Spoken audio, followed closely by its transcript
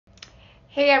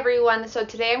Hey everyone, so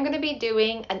today I'm going to be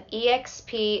doing an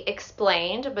EXP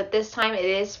explained, but this time it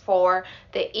is for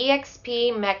the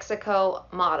EXP Mexico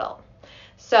model.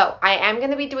 So I am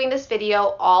going to be doing this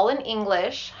video all in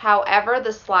English, however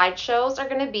the slideshows are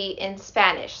going to be in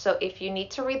Spanish. So if you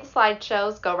need to read the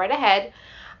slideshows, go right ahead.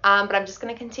 But I'm just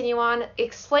going to continue on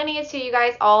explaining it to you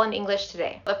guys all in English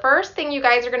today. The first thing you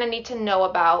guys are going to need to know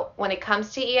about when it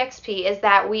comes to EXP is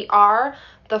that we are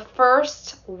the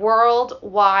first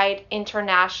worldwide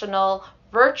international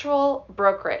virtual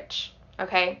brokerage.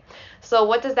 Okay, so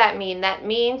what does that mean? That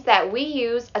means that we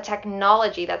use a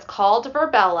technology that's called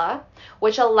Virbela,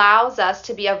 which allows us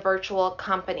to be a virtual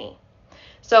company.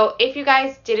 So if you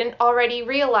guys didn't already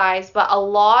realize, but a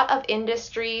lot of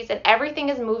industries and everything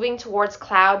is moving towards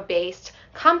cloud-based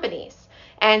companies.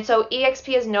 And so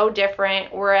EXP is no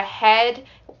different. We're ahead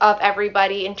of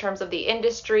everybody in terms of the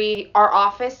industry. Our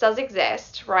office does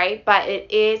exist, right? But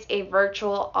it is a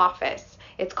virtual office.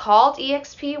 It's called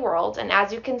EXP World, and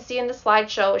as you can see in the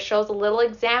slideshow, it shows a little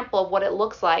example of what it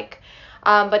looks like.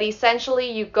 But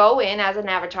essentially, you go in as an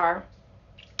avatar,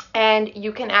 and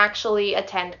you can actually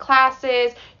attend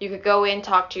classes. You could go in,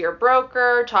 talk to your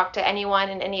broker, talk to anyone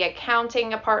in any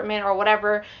accounting department or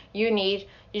whatever you need.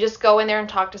 You just go in there and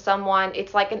talk to someone.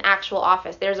 It's like an actual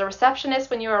office. There's a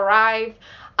receptionist when you arrive.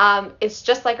 It's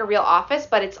just like a real office,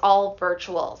 but it's all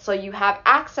virtual. So you have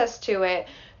access to it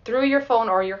through your phone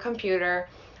or your computer.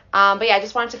 But yeah, I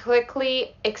just wanted to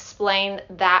quickly explain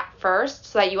that first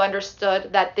so that you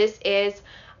understood that this is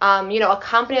a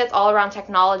company that's all around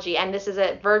technology, and this is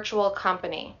a virtual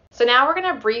company. So now we're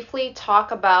going to briefly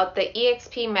talk about the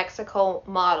EXP Mexico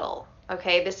model.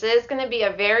 Okay, this is going to be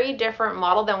a very different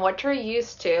model than what you're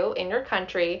used to in your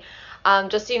country.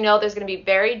 Just so you know, there's going to be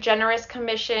very generous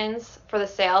commissions for the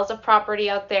sales of property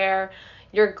out there.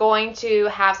 You're going to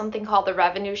have something called the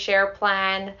revenue share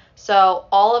plan. So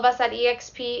all of us at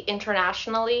EXP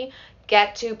internationally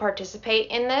get to participate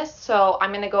in this. So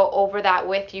I'm going to go over that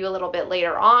with you a little bit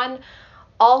later on.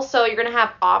 Also, you're going to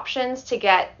have options to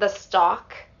get the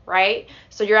stock, right?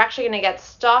 So you're actually going to get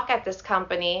stock at this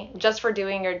company just for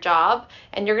doing your job,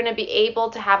 and you're going to be able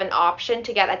to have an option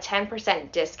to get a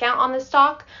 10% discount on the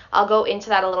stock. I'll go into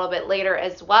that a little bit later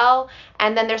as well.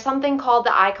 And then there's something called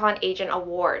the Icon Agent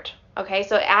Award. Okay,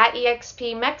 so at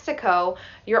EXP Mexico,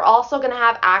 you're also going to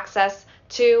have access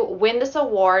to win this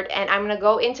award, and I'm going to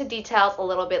go into details a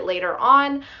little bit later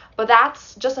on, but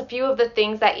that's just a few of the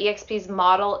things that EXP's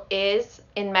model is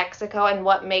in Mexico and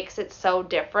what makes it so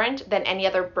different than any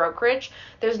other brokerage.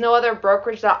 There's no other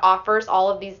brokerage that offers all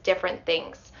of these different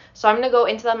things. So I'm going to go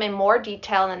into them in more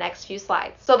detail in the next few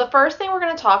slides. So the first thing we're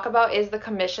going to talk about is the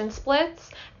commission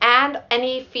splits and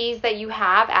any fees that you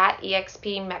have at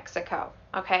EXP Mexico.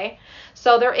 Okay,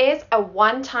 so there is a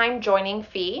one-time joining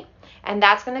fee, and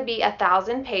that's going to be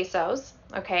 1,000 pesos.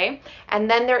 Okay, and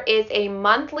then there is a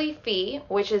monthly fee,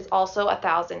 which is also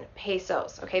 1,000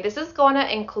 pesos. Okay, this is going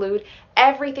to include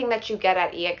everything that you get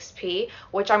at EXP,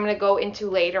 which I'm going to go into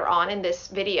later on in this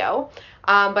video.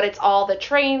 But it's all the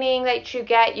training that you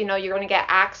get. You know, you're going to get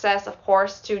access, of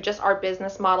course, to just our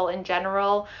business model in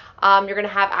general. You're going to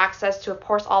have access to, of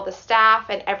course, all the staff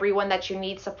and everyone that you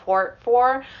need support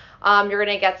for. You're going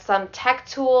to get some tech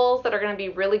tools that are going to be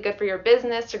really good for your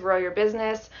business, to grow your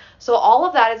business. So all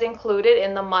of that is included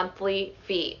in the monthly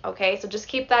fee. Okay, so just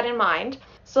keep that in mind.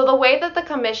 So the way that the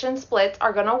commission splits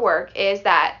are going to work is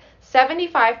that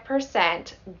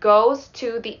 75% goes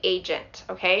to the agent.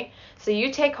 Okay, so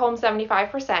you take home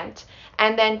 75%,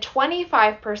 and then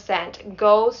 25%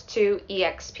 goes to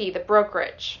EXP, the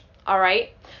brokerage. All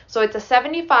right, so it's a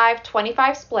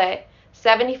 75-25 split,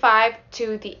 75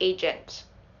 to the agent.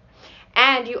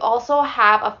 And you also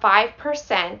have a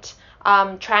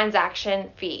 5% transaction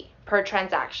fee per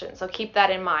transaction. So keep that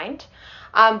in mind.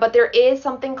 But there is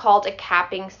something called a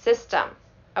capping system.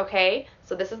 Okay,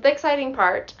 so this is the exciting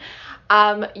part.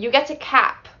 You get to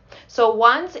cap. So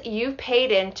once you've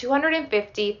paid in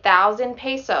 250,000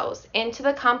 pesos into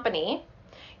the company,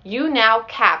 you now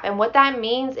cap. And what that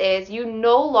means is you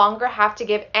no longer have to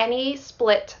give any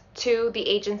split to the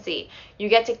agency. You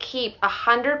get to keep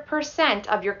 100%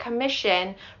 of your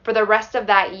commission for the rest of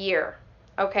that year.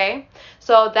 Okay,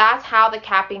 so that's how the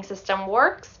capping system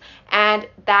works, and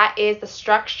that is the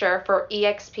structure for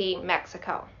EXP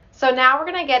Mexico. So now we're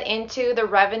going to get into the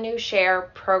revenue share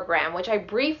program, which I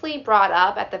briefly brought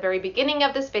up at the very beginning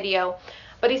of this video.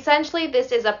 But essentially,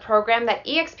 this is a program that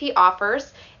EXP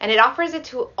offers, and it offers it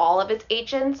to all of its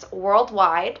agents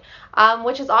worldwide,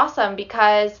 which is awesome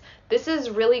because this is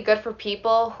really good for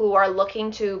people who are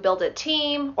looking to build a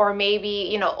team or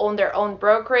maybe, own their own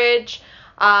brokerage.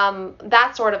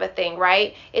 that sort of a thing,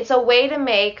 right? It's a way to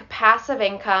make passive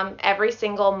income every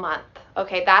single month.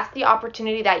 Okay, that's the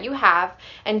opportunity that you have.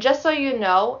 And just so you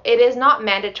know, it is not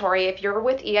mandatory. If you're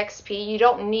with EXP, you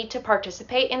don't need to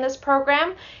participate in this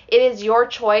program. It is your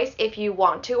choice if you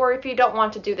want to or if you don't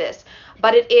want to do this.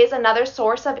 But it is another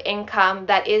source of income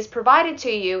that is provided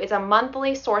to you. It's a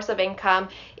monthly source of income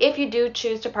if you do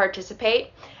choose to participate.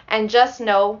 And just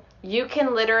know you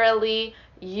can literally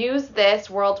use this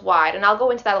worldwide. And I'll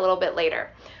go into that a little bit later.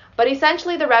 But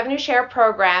essentially, the revenue share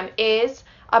program is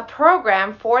a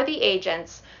program for the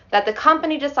agents that the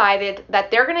company decided that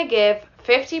they're going to give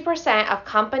 50% of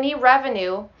company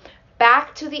revenue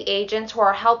back to the agents who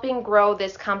are helping grow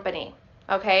this company.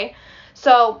 Okay,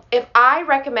 so if I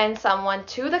recommend someone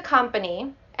to the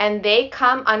company and they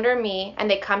come under me and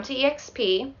they come to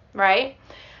EXP, right,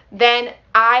 then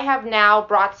I have now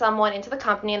brought someone into the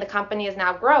company and the company is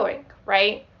now growing,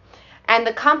 right? And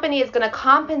the company is going to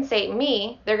compensate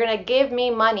me. They're going to give me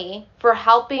money for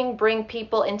helping bring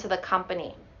people into the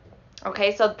company.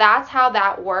 Okay, so that's how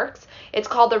that works. It's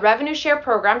called the revenue share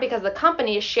program because the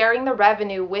company is sharing the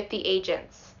revenue with the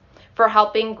agents for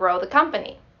helping grow the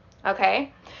company.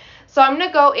 Okay, so I'm going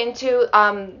to go into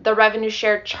the revenue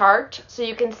share chart so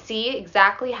you can see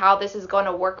exactly how this is going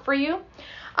to work for you.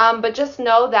 But just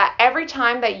know that every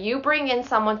time that you bring in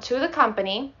someone to the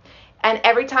company, and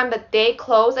every time that they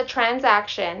close a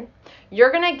transaction,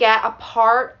 you're going to get a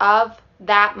part of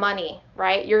that money,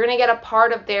 right? You're going to get a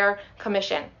part of their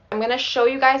commission. I'm going to show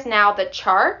you guys now the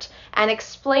chart and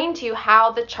explain to you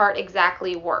how the chart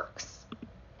exactly works.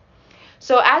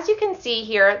 So as you can see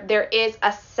here, there is a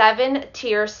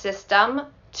 7-tier system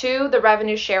to the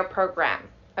revenue share program,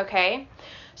 okay?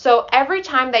 So every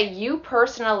time that you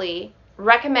personally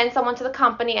recommend someone to the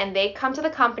company and they come to the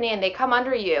company and they come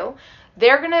under you,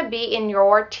 they're going to be in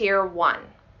your tier 1,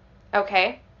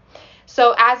 okay?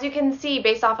 So as you can see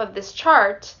based off of this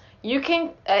chart, you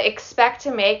can expect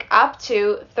to make up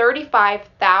to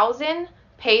 35,000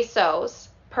 pesos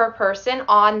per person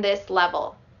on this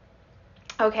level,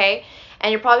 okay?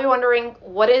 And you're probably wondering,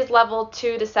 what is level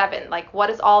 2 to 7? Like, what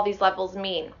does all these levels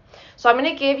mean? So I'm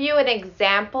going to give you an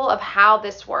example of how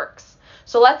this works.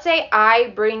 So let's say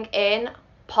I bring in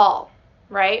Paul,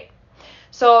 right?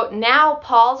 So now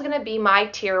Paul's going to be my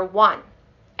tier 1.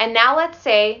 And now let's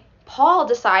say Paul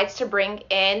decides to bring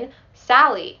in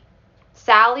Sally.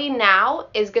 Sally now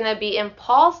is going to be in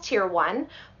Paul's tier 1,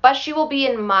 but she will be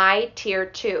in my tier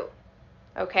 2.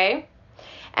 Okay?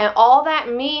 And all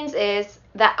that means is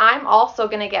that I'm also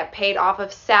going to get paid off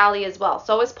of Sally as well.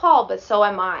 So is Paul, but so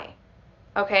am I.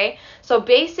 Okay, so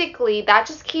basically that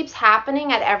just keeps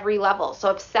happening at every level. So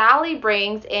if Sally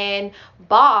brings in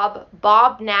Bob,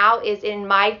 Bob now is in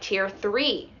my tier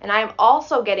 3 and I'm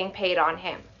also getting paid on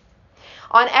him.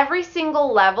 On every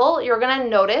single level, you're going to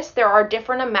notice there are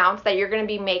different amounts that you're going to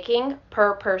be making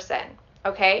per person.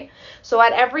 Okay, so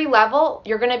at every level,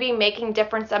 you're going to be making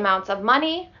different amounts of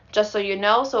money, just so you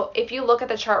know. So if you look at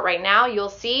the chart right now, you'll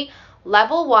see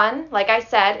level 1, like I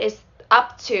said, is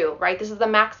up to, right? This is the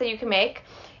max that you can make,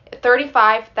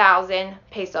 35,000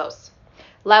 pesos.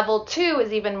 Level 2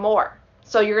 is even more.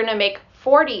 So you're going to make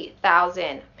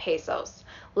 40,000 pesos.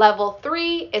 Level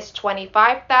 3 is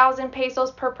 25,000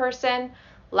 pesos per person.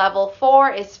 Level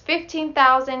 4 is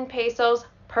 15,000 pesos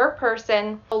per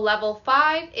person. Level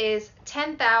 5 is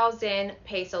 10,000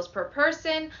 pesos per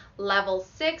person. Level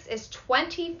 6 is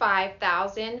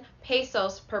 25,000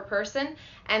 pesos per person.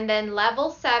 And then level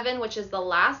 7, which is the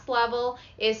last level,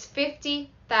 is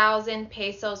 50,000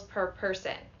 pesos per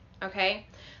person. Okay?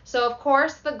 So of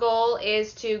course the goal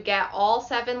is to get all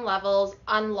 7 levels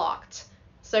unlocked.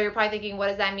 So you're probably thinking, what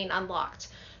does that mean, unlocked?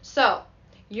 So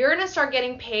you're going to start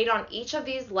getting paid on each of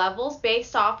these levels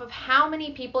based off of how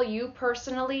many people you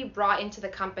personally brought into the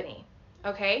company.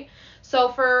 Okay, so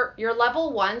for your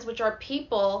level 1s, which are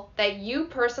people that you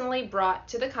personally brought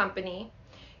to the company,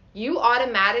 you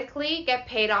automatically get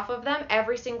paid off of them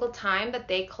every single time that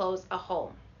they close a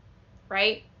home,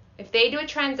 right? If they do a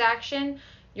transaction,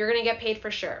 you're going to get paid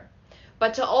for sure.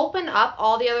 But to open up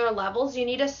all the other levels, you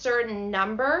need a certain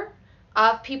number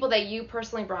of people that you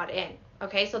personally brought in.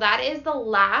 Okay, so that is the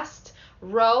last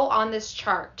row on this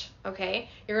chart. Okay,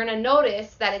 you're going to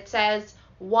notice that it says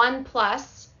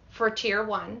 1+ for tier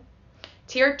 1.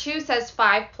 Tier 2 says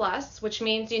 5+, which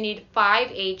means you need 5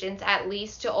 agents at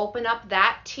least to open up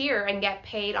that tier and get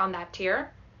paid on that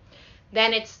tier.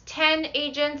 Then it's 10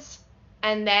 agents,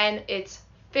 and then it's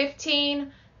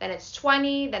 15, then it's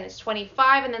 20, then it's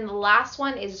 25, and then the last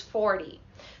one is 40.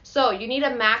 So you need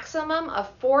a maximum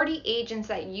of 40 agents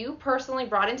that you personally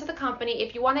brought into the company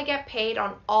if you want to get paid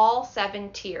on all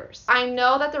 7 tiers. I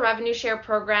know that the revenue share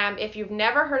program, if you've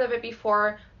never heard of it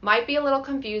before, might be a little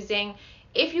confusing.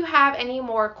 If you have any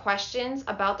more questions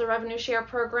about the revenue share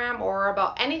program or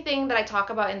about anything that I talk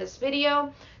about in this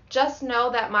video, just know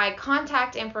that my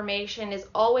contact information is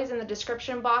always in the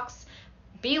description box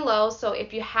below, so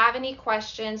if you have any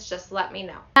questions, just let me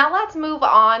know. Now let's move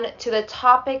on to the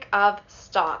topic of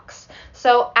stocks.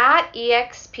 So at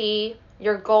EXP,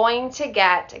 you're going to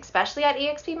get, especially at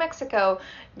EXP Mexico,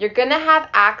 you're gonna have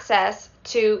access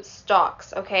to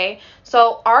stocks, okay?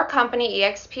 So our company,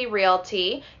 EXP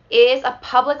Realty, is a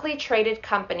publicly traded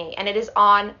company and it is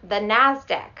on the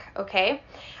NASDAQ, okay?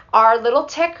 Our little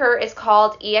ticker is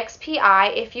called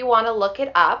EXPI if you want to look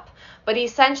it up. But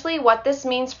essentially what this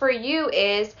means for you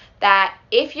is that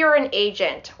if you're an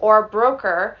agent or a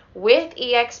broker with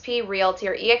EXP Realty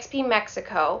or EXP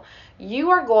Mexico, you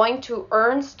are going to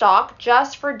earn stock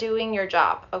just for doing your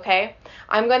job, okay?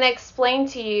 I'm going to explain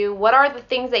to you what are the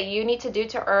things that you need to do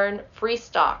to earn free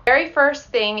stock. Very first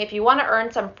thing, if you want to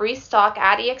earn some free stock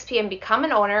at EXP and become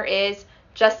an owner, is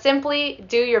just simply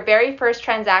do your very first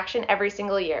transaction every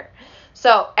single year.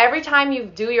 So every time you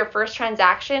do your first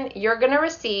transaction, you're going to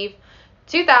receive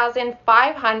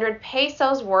 2,500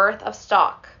 pesos worth of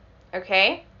stock,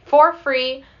 okay? For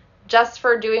free, just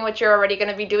for doing what you're already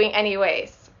going to be doing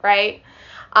anyways, right?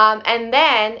 And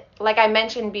then, like I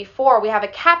mentioned before, we have a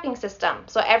capping system.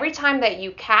 So every time that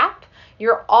you cap,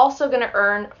 you're also going to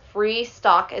earn free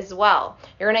stock as well.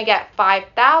 You're going to get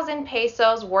 5,000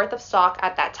 pesos worth of stock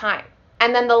at that time.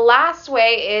 And then the last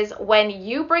way is when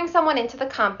you bring someone into the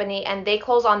company and they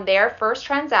close on their first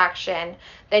transaction,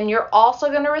 then you're also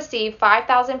going to receive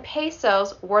 5,000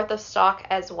 pesos worth of stock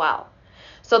as well.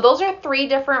 So those are 3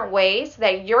 different ways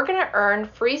that you're going to earn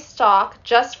free stock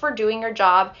just for doing your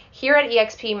job here at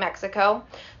EXP Mexico.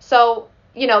 So,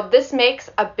 you know, this makes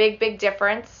a big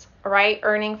difference, right?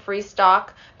 Earning free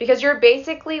stock, because you're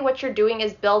basically, what you're doing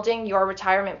is building your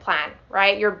retirement plan,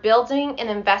 right? You're building an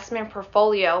investment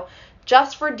portfolio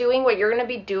just for doing what you're going to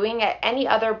be doing at any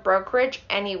other brokerage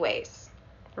anyways,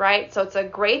 right? So it's a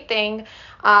great thing,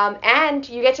 and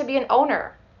you get to be an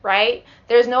owner, right?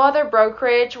 There's no other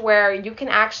brokerage where you can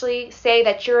actually say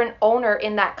that you're an owner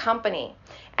in that company.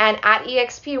 And at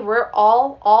EXP, we're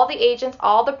all the agents,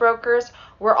 all the brokers,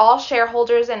 we're all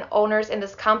shareholders and owners in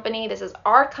this company. This is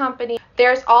our company.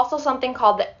 There's also something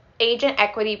called the Agent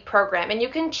Equity Program, and you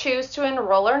can choose to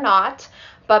enroll or not.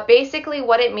 But basically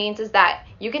what it means is that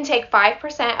you can take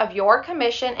 5% of your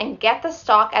commission and get the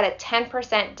stock at a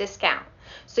 10% discount.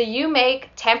 So you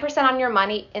make 10% on your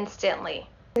money instantly.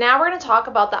 Now we're going to talk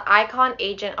about the Icon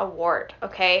Agent Award,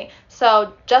 okay?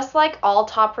 So just like all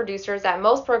top producers at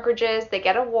most brokerages, they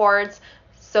get awards.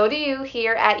 So do you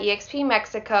here at EXP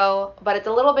Mexico, but it's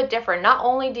a little bit different. Not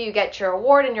only do you get your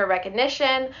award and your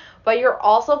recognition, but you're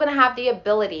also going to have the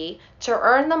ability to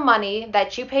earn the money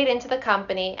that you paid into the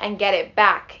company and get it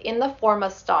back in the form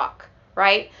of stock,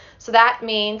 right? So that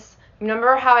means,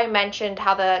 remember how I mentioned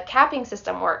how the capping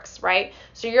system works, right?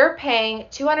 So you're paying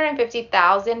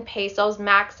 250,000 pesos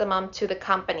maximum to the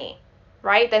company,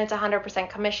 right? Then it's 100%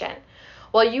 commission.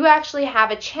 Well, you actually have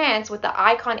a chance with the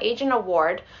Icon Agent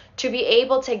Award to be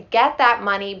able to get that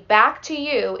money back to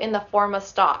you in the form of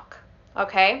stock,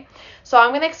 okay? So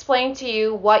I'm going to explain to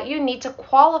you what you need to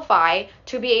qualify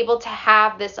to be able to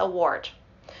have this award.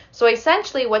 So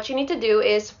essentially what you need to do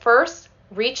is first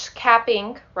reach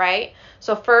capping, right?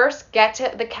 So first get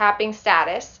to the capping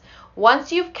status.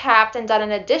 Once you've capped and done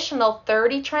an additional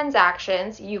 30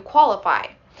 transactions, you qualify.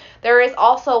 There is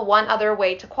also one other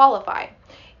way to qualify.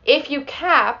 If you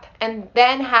cap and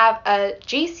then have a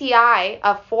GCI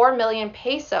of 4 million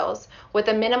pesos with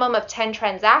a minimum of 10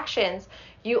 transactions,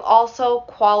 you also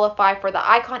qualify for the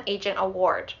Icon Agent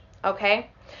Award, okay?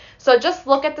 So just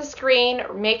look at the screen,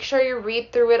 make sure you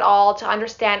read through it all to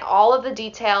understand all of the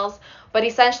details, but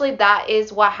essentially that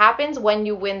is what happens when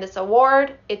you win this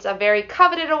award. It's a very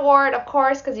coveted award, of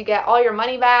course, because you get all your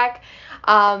money back,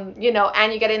 you know,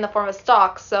 and you get it in the form of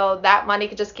stock, so that money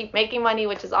could just keep making money,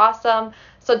 which is awesome.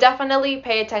 So definitely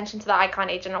pay attention to the Icon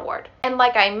Agent Award. And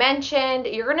like I mentioned,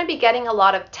 you're going to be getting a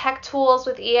lot of tech tools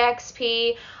with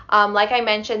EXP. Like I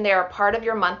mentioned, they're a part of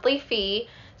your monthly fee.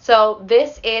 So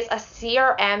this is a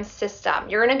CRM system.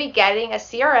 You're going to be getting a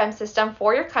CRM system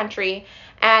for your country,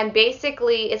 and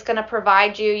basically it's going to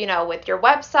provide you, you know, with your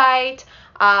website,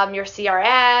 your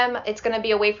CRM. It's going to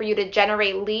be a way for you to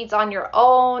generate leads on your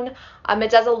own.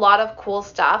 It does a lot of cool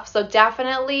stuff. So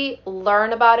definitely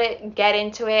learn about it, get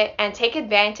into it, and take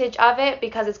advantage of it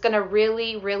because it's going to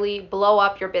really blow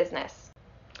up your business.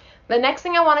 The next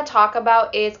thing I want to talk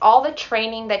about is all the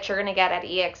training that you're going to get at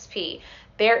EXP.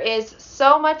 There is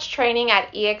so much training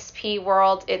at EXP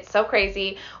World. It's so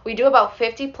crazy. We do about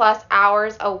 50 plus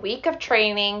hours a week of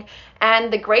training.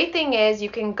 And the great thing is you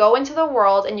can go into the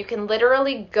world and you can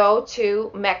literally go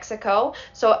to Mexico.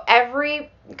 So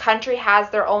every country has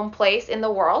their own place in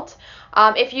the world.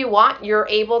 If you want, you're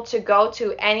able to go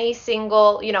to any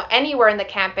single, anywhere in the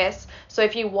campus. So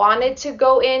if you wanted to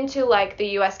go into like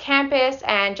the US campus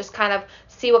and just kind of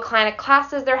see what kind of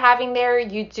classes they're having there,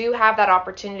 you do have that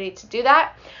opportunity to do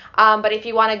that. But if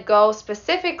you want to go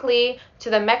specifically to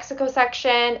the Mexico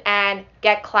section and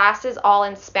get classes all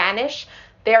in Spanish,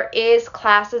 there is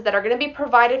classes that are going to be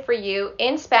provided for you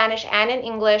in Spanish and in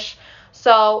English.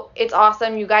 So it's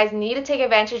awesome. You guys need to take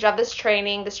advantage of this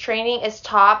training. This training is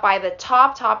taught by the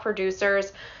top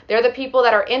producers. They're the people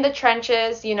that are in the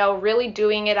trenches, really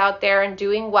doing it out there and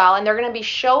doing well. And they're going to be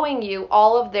showing you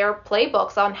all of their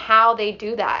playbooks on how they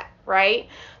do that, right?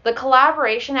 The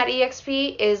collaboration at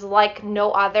EXP is like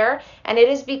no other, and it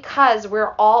is because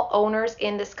we're all owners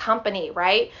in this company,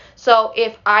 right? So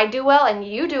if I do well and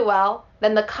you do well,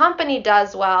 then the company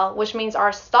does well, which means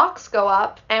our stocks go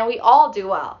up and we all do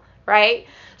well, right?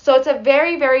 So it's a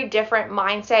very, very different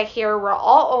mindset here. We're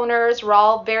all owners. We're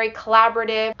all very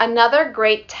collaborative. Another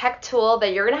great tech tool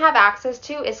that you're going to have access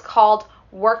to is called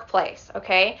Workplace,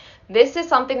 okay? This is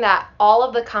something that all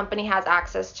of the company has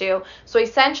access to. So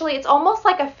essentially, it's almost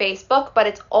like a Facebook, but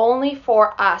it's only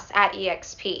for us at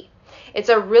EXP. It's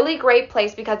a really great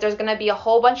place because there's going to be a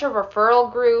whole bunch of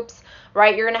referral groups,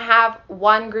 right? You're going to have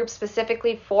one group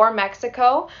specifically for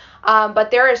Mexico,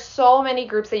 but there are so many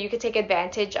groups that you could take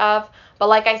advantage of. But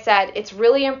like I said, it's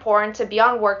really important to be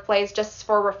on Workplace just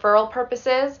for referral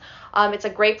purposes. It's a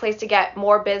great place to get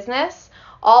more business.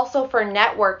 Also for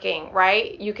networking,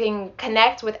 right? You can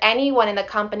connect with anyone in the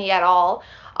company at all.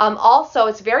 Also,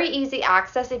 it's very easy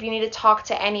access if you need to talk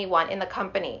to anyone in the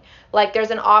company. Like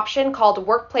there's an option called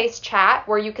Workplace Chat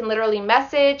where you can literally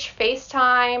message,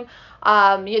 FaceTime,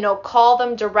 call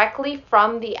them directly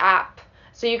from the app.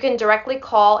 So you can directly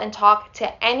call and talk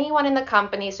to anyone in the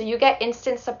company. So you get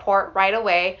instant support right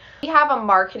away. We have a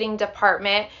marketing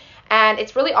department. And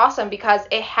it's really awesome because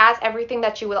it has everything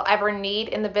that you will ever need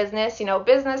in the business,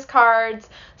 business cards,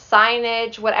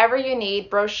 signage, whatever you need,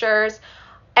 brochures,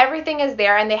 everything is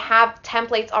there. And they have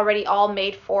templates already all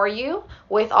made for you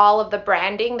with all of the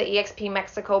branding, the EXP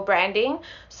Mexico branding.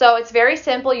 So it's very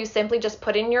simple. You simply just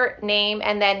put in your name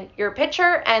and then your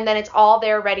picture, and then it's all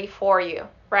there ready for you,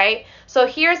 right? So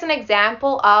here's an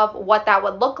example of what that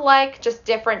would look like, just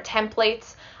different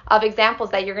templates of examples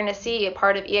that you're going to see a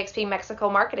part of EXP Mexico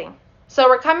marketing. So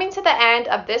we're coming to the end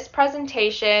of this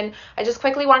presentation. I just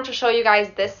quickly wanted to show you guys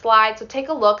this slide. So take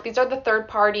a look. These are the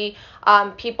third-party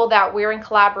people that we're in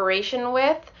collaboration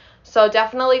with. So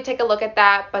definitely take a look at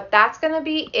that. But that's going to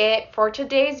be it for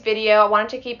today's video. I wanted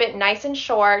to keep it nice and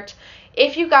short.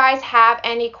 If you guys have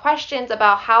any questions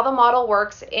about how the model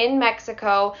works in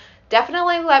Mexico,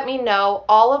 definitely let me know.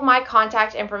 All of my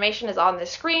contact information is on the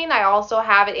screen. I also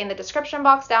have it in the description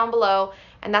box down below.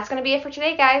 And that's going to be it for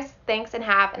today, guys. Thanks and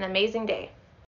have an amazing day.